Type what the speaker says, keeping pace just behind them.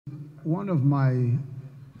one of my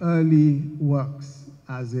early works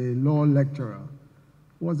as a law lecturer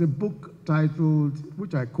was a book titled,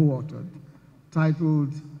 which I co-authored,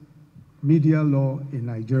 titled Media Law in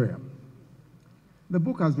Nigeria. The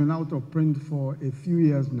book has been out of print for a few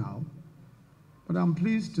years now, but I'm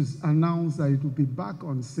pleased to announce that it will be back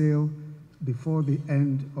on sale before the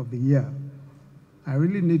end of the year. I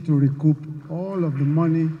really need to recoup all of the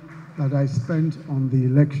money that I spent on the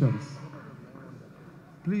elections.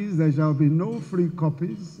 Please, there shall be no free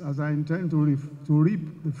copies, as I intend to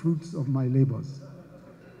reap the fruits of my labors.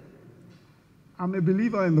 I'm a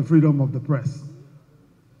believer in the freedom of the press.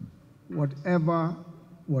 Whatever,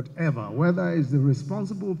 whether it's the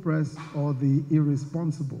responsible press or the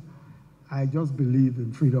irresponsible, I just believe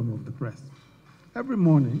in freedom of the press. Every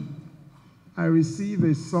morning, I receive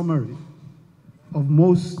a summary of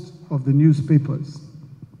most of the newspapers.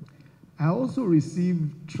 I also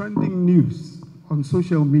receive trending news on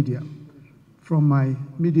social media from my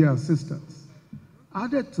media assistants.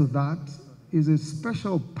 Added to that is a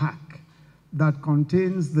special pack that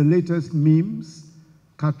contains the latest memes,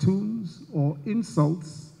 cartoons, or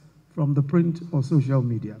insults from the print or social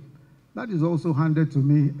media. That is also handed to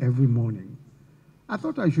me every morning. I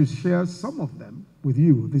thought I should share some of them with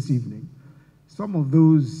you this evening. Some of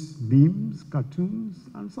those memes, cartoons,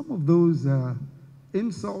 and some of those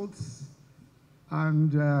insults,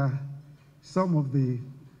 and some of the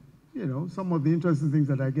interesting things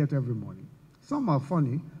that I get every morning. Some are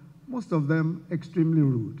funny, most of them extremely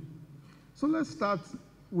rude. So let's start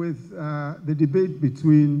with the debate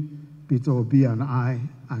between Peter Obi and I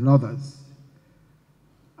and others.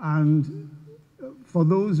 And for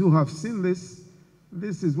those who have seen this,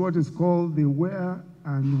 this is what is called the where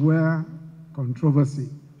and where controversy.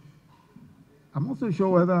 I'm not so sure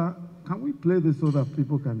whether, can we play this so that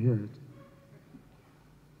people can hear it?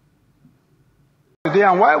 Today,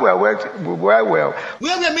 and why we're where we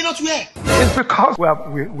may not where? It's because we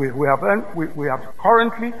have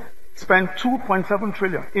currently spent 2.7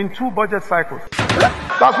 trillion in 2 budget cycles.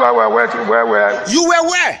 That's why we're where we're. You were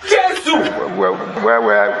where? Yes,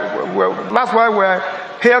 that's why we're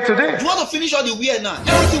here today. You want to finish all the where now?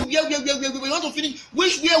 Everything where. You want to finish?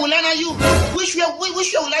 Which where will I use? Which where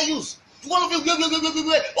will I use? You want to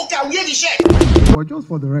where? Okay, I'll wear the shirt. But just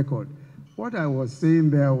for the record, what I was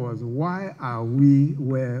saying there was, why are we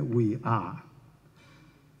where we are?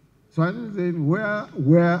 So I didn't say, where are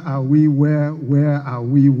we, where are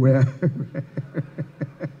we, where?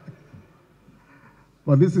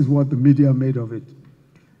 But this is what the media made of it.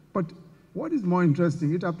 But what is more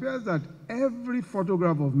interesting, it appears that every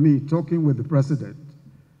photograph of me talking with the president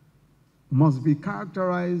must be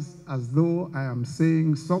characterized as though I am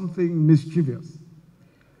saying something mischievous.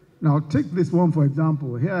 Now take this one for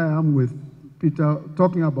example. Here I am with Peter,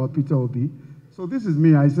 talking about Peter Obi. So this is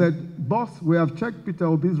me. I said, boss, we have checked Peter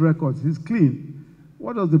Obi's records. He's clean.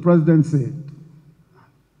 What does the president say?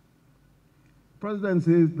 President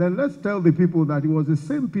says, then let's tell the people that it was the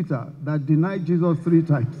same Peter that denied Jesus 3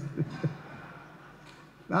 times.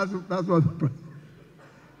 That's what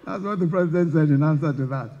the president said in answer to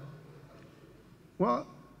that. Well,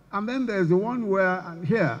 and then there's the one where, and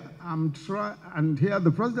here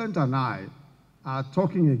the president and I are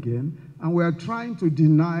talking again, and we are trying to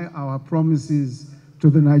deny our promises to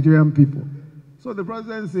the Nigerian people. So the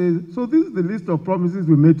president says, so this is the list of promises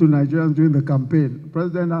we made to Nigerians during the campaign. The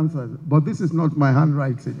president answered, but this is not my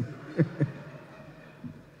handwriting.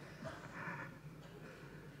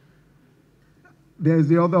 There's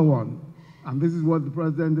the other one, and this is what the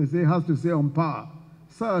president has to say on power.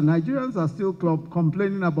 Sir, Nigerians are still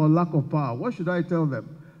complaining about lack of power. What should I tell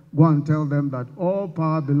them? Go and tell them that all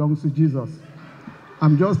power belongs to Jesus.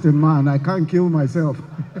 I'm just a man, I can't kill myself.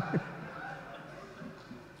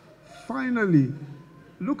 Finally,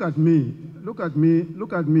 look at me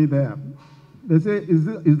there. They say, is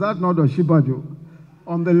that not Osinbajo?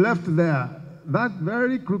 On the left there, that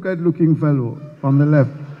very crooked looking fellow on the left,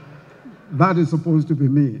 that is supposed to be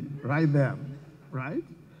me, right there, right?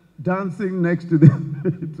 Dancing next to the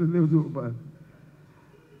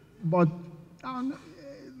but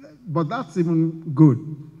that's even good.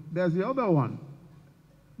 There's the other one.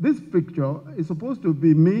 This picture is supposed to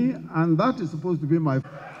be me, and that is supposed to be my...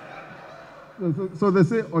 So they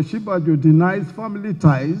say Osinbajo denies family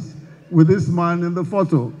ties with this man in the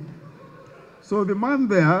photo. So the man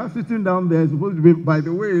there, sitting down there, is supposed to be, by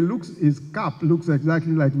the way, his cap looks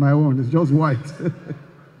exactly like my own. It's just white.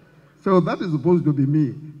 So that is supposed to be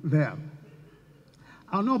me there.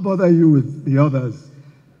 I'll not bother you with the others.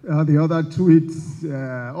 The other tweets,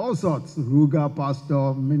 all sorts. Ruga,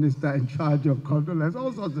 pastor, minister in charge of condolence,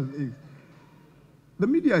 all sorts of things. The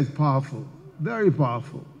media is powerful, very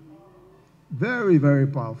powerful. Very, very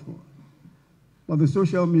powerful. But the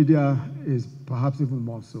social media is perhaps even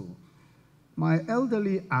more so. My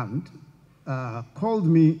elderly aunt called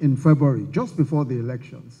me in February, just before the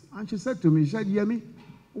elections, and she said to me, she said, Yemi,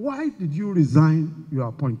 why did you resign your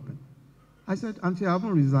appointment? I said, Auntie, I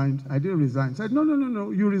haven't resigned. I didn't resign. She said, no,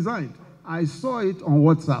 you resigned. I saw it on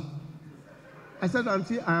WhatsApp. I said,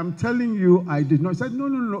 Auntie, I am telling you I did not. She said,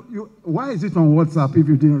 no. Why is it on WhatsApp if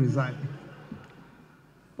you didn't resign?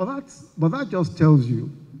 But that just tells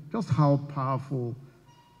you just how powerful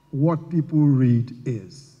what people read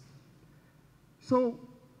is. So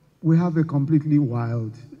we have a completely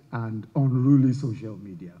wild and unruly social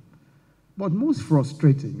media. But most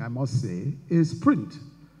frustrating, I must say, is print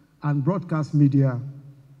and broadcast media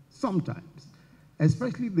sometimes,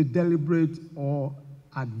 especially the deliberate or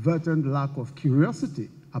advertent lack of curiosity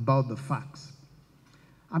about the facts.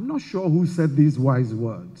 I'm not sure who said these wise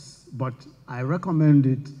words, but I recommend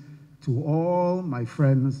it to all my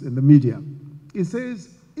friends in the media. It says,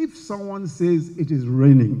 if someone says it is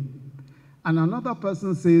raining and another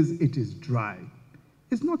person says it is dry,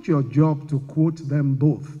 it's not your job to quote them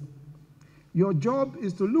both. Your job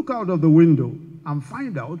is to look out of the window and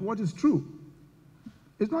find out what is true.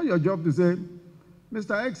 It's not your job to say,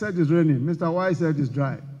 Mr. X said it's raining, Mr. Y said it's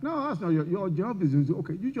dry. No, that's not your job. Is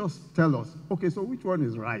okay, you just tell us, okay, so which one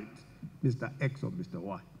is right, Mr. X or Mr.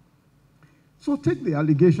 Y? So take the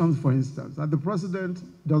allegations, for instance, that the president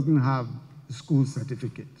doesn't have a school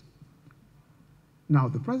certificate. Now,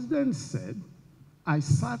 the president said, I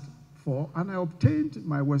sat for and I obtained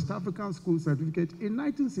my West African school certificate in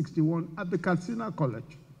 1961 at the Katsina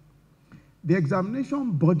College. The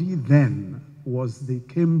examination body then was the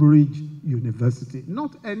Cambridge University,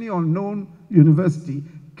 not any unknown university,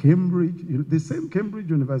 Cambridge, the same Cambridge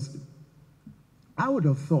University. I would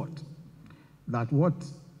have thought that what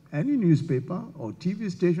any newspaper or TV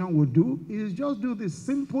station would do is just do this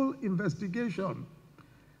simple investigation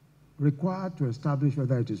required to establish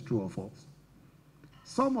whether it is true or false.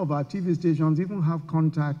 Some of our TV stations even have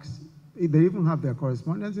contacts, they even have their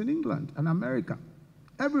correspondents in England and America,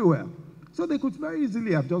 everywhere. So they could very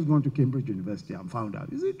easily have just gone to Cambridge University and found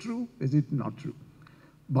out, is it true, is it not true?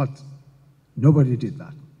 But nobody did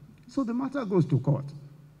that. So the matter goes to court.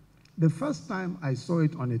 The first time I saw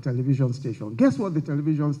it on a television station, guess what the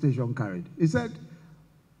television station carried? It said,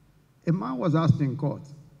 a man was asked in court,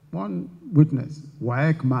 one witness,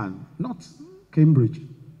 WAEC man, not Cambridge.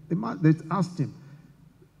 The man, they asked him,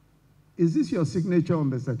 is this your signature on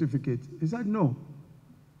the certificate? He said, no.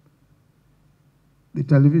 The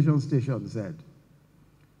television station said,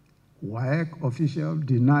 WAEC official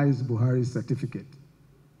denies Buhari's certificate.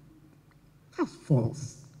 That's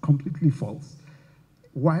false, completely false.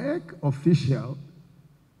 WAEC official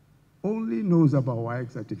only knows about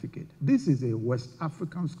WAEC certificate. This is a West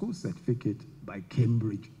African school certificate by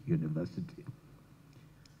Cambridge University.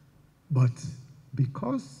 But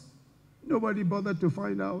because nobody bothered to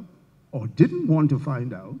find out or didn't want to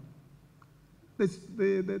find out,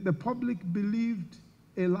 the public believed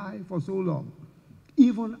a lie for so long,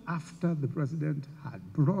 even after the president had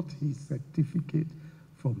brought his certificate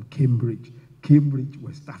from Cambridge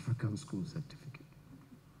West African School Certificate.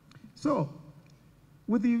 So,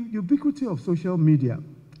 with the ubiquity of social media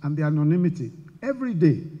and the anonymity, every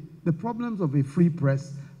day, the problems of a free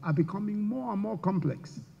press are becoming more and more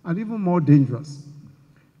complex and even more dangerous.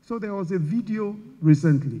 So there was a video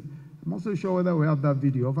recently, I'm also sure whether we have that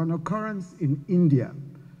video, of an occurrence in India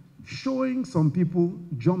showing some people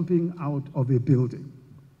jumping out of a building.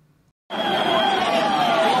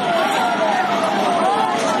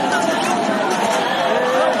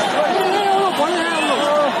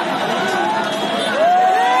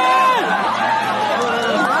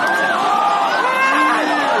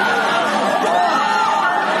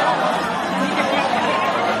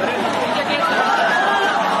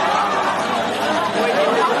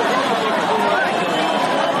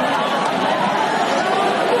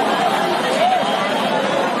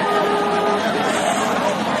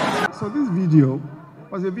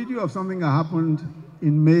 Was a video of something that happened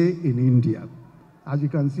in May in India. As you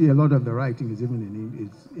can see, a lot of the writing is even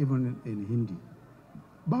in Hindi.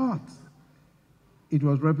 But it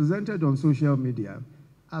was represented on social media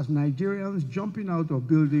as Nigerians jumping out of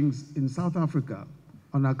buildings in South Africa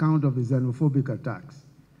on account of the xenophobic attacks.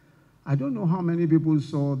 I don't know how many people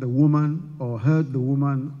saw the woman or heard the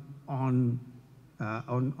woman on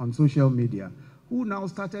social media, who now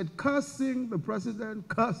started cursing the president,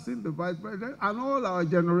 cursing the vice president, and all our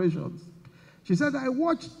generations. She said, I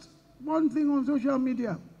watched one thing on social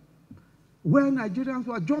media where Nigerians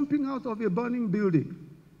were jumping out of a burning building.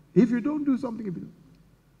 If you don't do something,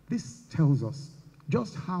 this tells us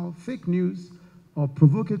just how fake news or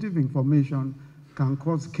provocative information can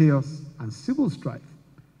cause chaos and civil strife,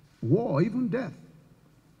 war, even death.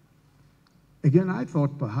 Again, I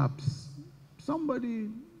thought perhaps somebody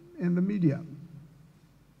in the media,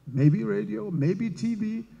 maybe radio, maybe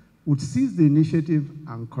TV, would seize the initiative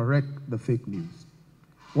and correct the fake news.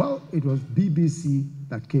 Well, it was BBC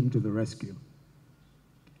that came to the rescue.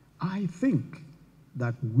 I think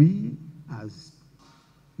that we as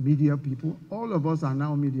media people, all of us are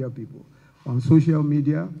now media people, on social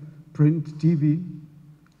media, print, TV,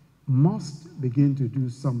 must begin to do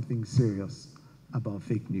something serious about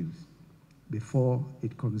fake news before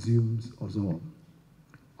it consumes us all.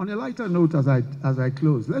 On a lighter note, as I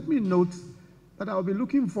close, let me note that I'll be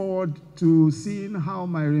looking forward to seeing how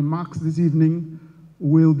my remarks this evening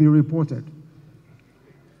will be reported.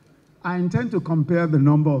 I intend to compare the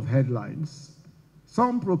number of headlines,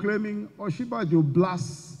 some proclaiming Osinbajo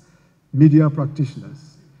blasts media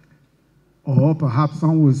practitioners, or perhaps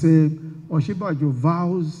some will say Osinbajo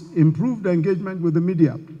vows improved engagement with the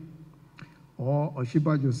media, or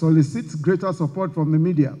Osinbajo solicits greater support from the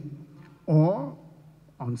media, or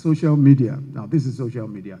on social media. Now, this is social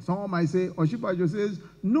media. Someone might say, Osinbajo says,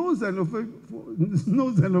 no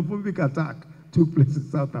xenophobic attack took place in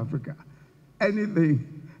South Africa. Anything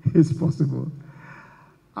is possible.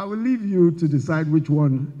 I will leave you to decide which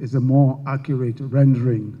one is a more accurate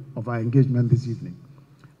rendering of our engagement this evening.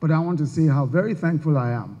 But I want to say how very thankful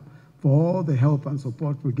I am for all the help and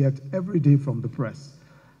support we get every day from the press.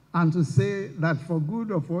 And to say that for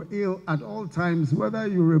good or for ill, at all times, whether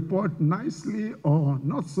you report nicely or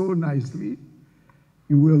not so nicely,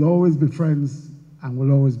 you will always be friends and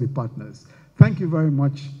will always be partners. Thank you very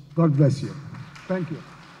much. God bless you. Thank you.